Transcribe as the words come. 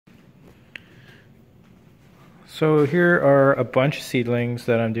So here are a bunch of seedlings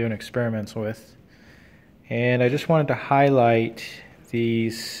that I'm doing experiments with, and I just wanted to highlight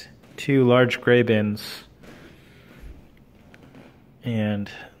these two large gray bins and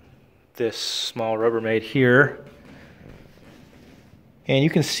this small Rubbermaid here. And you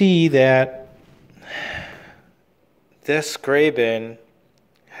can see that this gray bin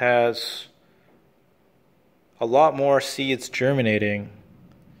has a lot more seeds germinating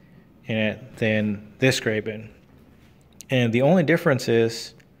in it than this gray bin. And the only difference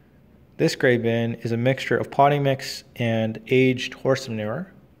is this gray bin is a mixture of potting mix and aged horse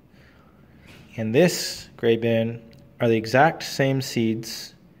manure. And this gray bin are the exact same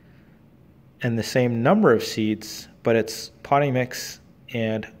seeds and the same number of seeds, but it's potting mix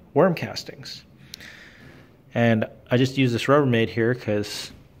and worm castings. And I just use this Rubbermaid here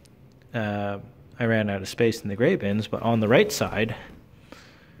because I ran out of space in the gray bins, but on the right side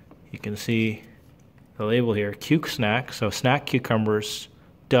you can see the label here, Cuke Snack, so snack cucumbers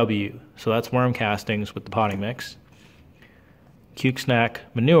W, so that's worm castings with the potting mix. Cuke Snack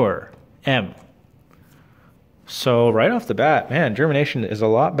manure M. So right off the bat, man, germination is a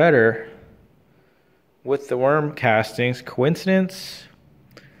lot better with the worm castings. Coincidence?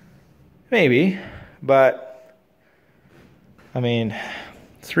 Maybe, but I mean,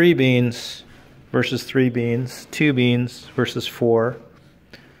 3 beans versus 3 beans, 2 beans versus 4,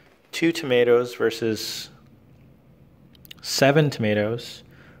 2 tomatoes versus 7 tomatoes,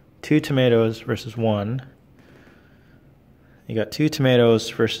 2 tomatoes versus 1. You got 2 tomatoes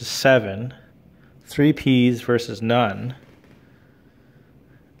versus 7, 3 peas versus none,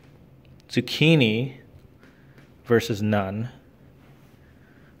 zucchini versus none,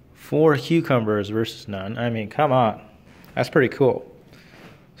 4 cucumbers versus none. I mean, come on. That's pretty cool.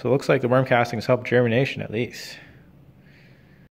 So it looks like the worm castings help germination at least.